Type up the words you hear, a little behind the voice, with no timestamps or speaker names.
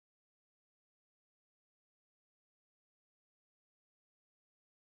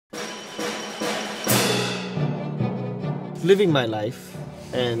Living my life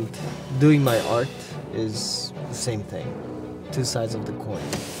and doing my art is the same thing. Two sides of the coin,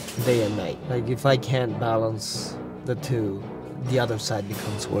 day and night. Like if I can't balance the two, the other side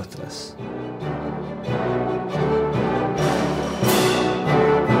becomes worthless.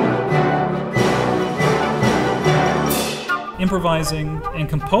 Improvising and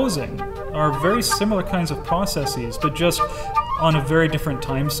composing are very similar kinds of processes, but just on a very different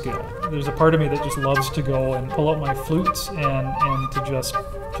time scale. There's a part of me that just loves to go and pull out my flutes and to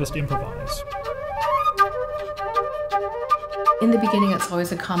just improvise. In the beginning, it's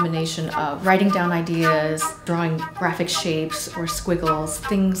always a combination of writing down ideas, drawing graphic shapes or squiggles,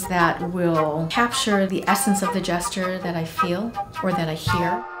 things that will capture the essence of the gesture that I feel or that I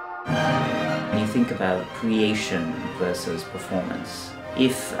hear. When you think about creation versus performance,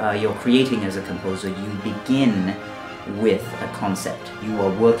 if you're creating as a composer, you begin with a concept. You are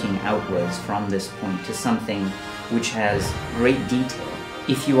working outwards from this point to something which has great detail.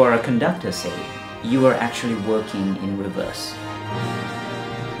 If you are a conductor, say, you are actually working in reverse.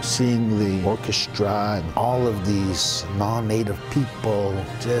 Seeing the orchestra and all of these non-native people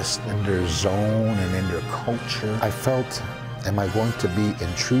just in their zone and in their culture, I felt, am I going to be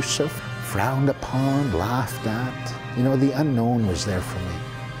intrusive, frowned upon, laughed at? You know, the unknown was there for me.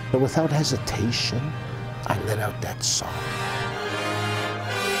 But without hesitation, I let out that song.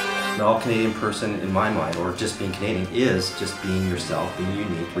 The all-Canadian person, in my mind, or just being Canadian, is just being yourself, being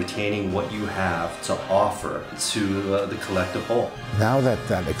unique, retaining what you have to offer to the collective whole. Now that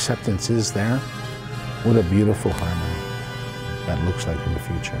that acceptance is there, what a beautiful harmony that looks like in the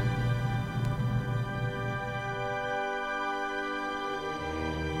future.